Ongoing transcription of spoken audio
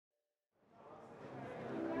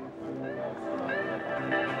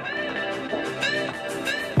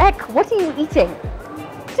Ek, what are you eating?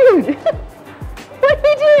 Dude, what are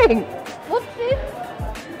you doing? What's this?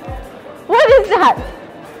 What is that?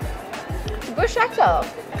 Bruschetta.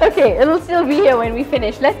 Okay, it'll still be here when we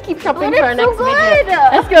finish. Let's keep shopping But for our it's next so video. good.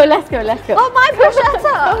 Let's go, let's go, let's go. Oh, my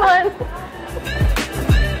bruschetta. Come on.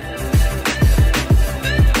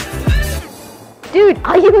 Dude,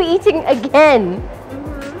 are you eating again?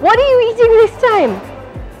 What are you eating this time?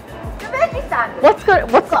 The veggie sandwich. What's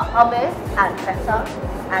It's got hummus and feta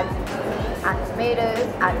and zucchini and tomatoes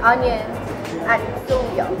and onions and it's so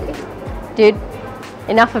yummy. Dude,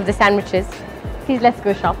 enough of the sandwiches. Please, let's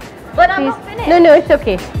go shop. But I'm Please. not finished. No, no, it's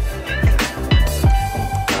okay.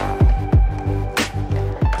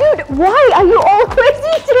 Dude, why are you always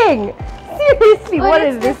eating? Seriously, But what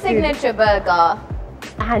it's is this? the signature burger.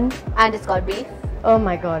 And? And it's got beef. Oh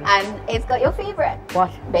my god. And it's got your favorite.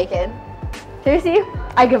 What? Bacon. Seriously?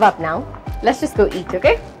 I give up now. Let's just go eat,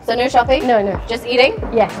 okay? So no shopping? No, no. Just eating?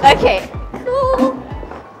 Yes. Okay. Cool.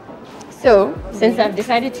 So, since I've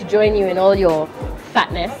decided to join you in all your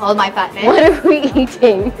fatness, All my fatness. what are we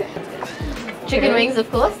eating? Chicken wings, of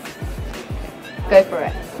course. Go for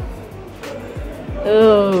it.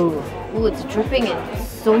 Oh. Ooh, it's dripping in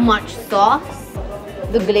so much sauce.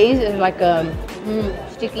 The glaze is like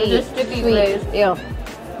sticky, It's a sticky sweet. glaze. Yeah.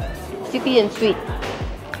 Sticky and sweet.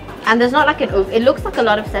 And there's not like it looks like a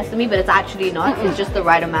lot of sesame, but it's actually not. It's just the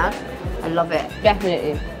right amount. I love it.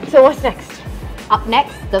 Definitely. So what's next? Up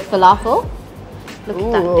next, the falafel. Look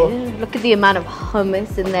at that, Ooh. dude. Look at the amount of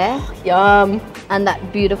hummus in there. Yum. And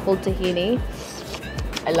that beautiful tahini.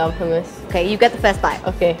 I love hummus. Okay, you get the first bite.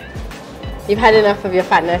 Okay. You've had enough of your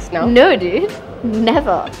fatness now. No, dude.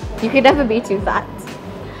 Never. You can never be too fat.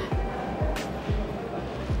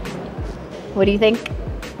 What do you think?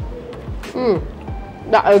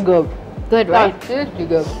 That is good. Good, right? That's seriously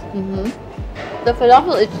good. The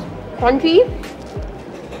falafel is crunchy.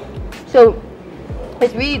 So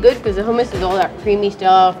it's really good because the hummus is all that creamy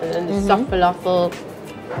stuff and then the soft falafel.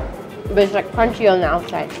 But it's like crunchy on the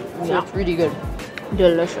outside. So Yeah. it's really good.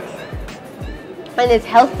 Delicious. And it's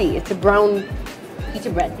healthy. It's a brown pita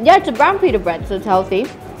bread. Yeah, it's a brown pita bread, so it's healthy.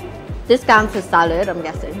 This counts as salad, I'm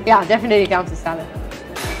guessing. Yeah, definitely counts as salad.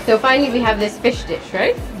 So finally we have this fish dish,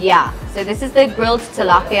 right? Yeah, so this is the grilled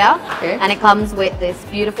tilapia, Okay. and it comes with this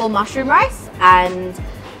beautiful mushroom rice and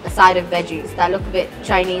a side of veggies that look a bit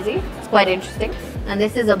Chinesey. It's quite interesting. And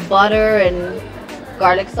this is a butter and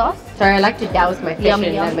garlic sauce. Sorry, I like to douse my fish Yum,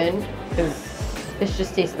 in yum. lemon because fish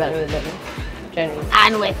just tastes better with lemon, generally.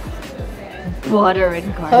 And with butter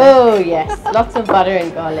and garlic. Oh yes, lots of butter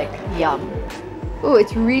and garlic. Yum. Oh,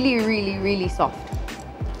 it's really, really, really soft,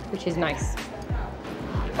 which is nice.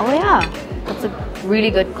 Oh yeah, that's a really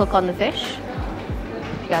good cook on the fish.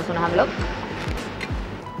 If you guys want to have a look.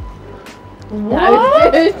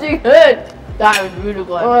 That is tasty good. That was really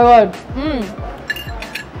good. Oh my god.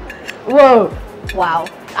 Whoa. Wow,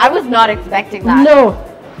 I was not expecting that. No.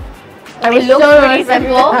 I It was looks so pretty not expecting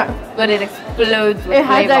simple, that. but it explodes with It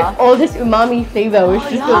has flavor. like all this umami flavor, which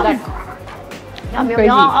just goes like Yum, yum, crazy.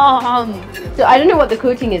 yum. So I don't know what the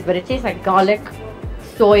coating is, but it tastes like garlic,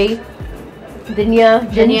 soy,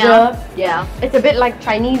 ginger. Yeah. It's a bit like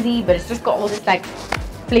Chinesey, but it's just got all this like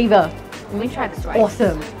flavor. Let me try this rice.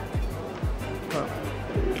 Awesome.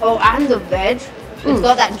 Oh, and the veg. It's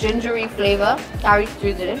got that gingery flavor carries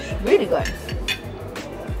through the dish. Really good.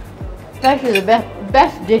 Especially the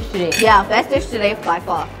best dish today. Yeah, best dish today by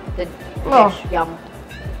far. The Oh. dish. Yum.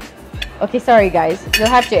 Okay, sorry guys. You'll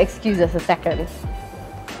have to excuse us a second.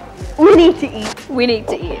 We need to eat. We need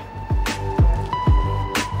to eat.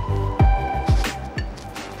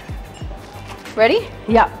 Ready?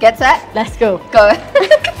 Yeah. Get set? Let's go. Go.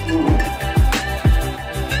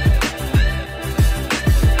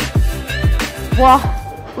 Wow.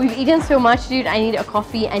 We've eaten so much, dude. I need a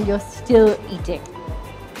coffee and you're still eating.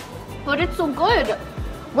 But it's so good.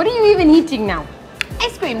 What are you even eating now?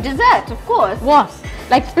 Ice cream, dessert, of course. What?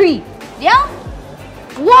 Like 3? Yeah?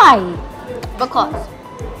 Why? Because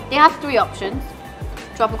they have 3 options.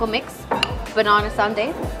 Tropical mix, banana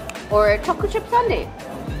sundae, or chocolate chip sundae.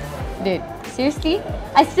 Dude, seriously?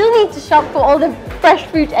 I still need to shop for all the fresh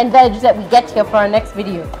fruit and veg that we get here for our next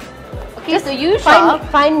video. Okay, so you shop.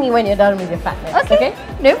 Find me when you're done with your fatness, okay?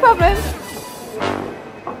 No problem.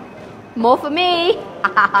 More for me.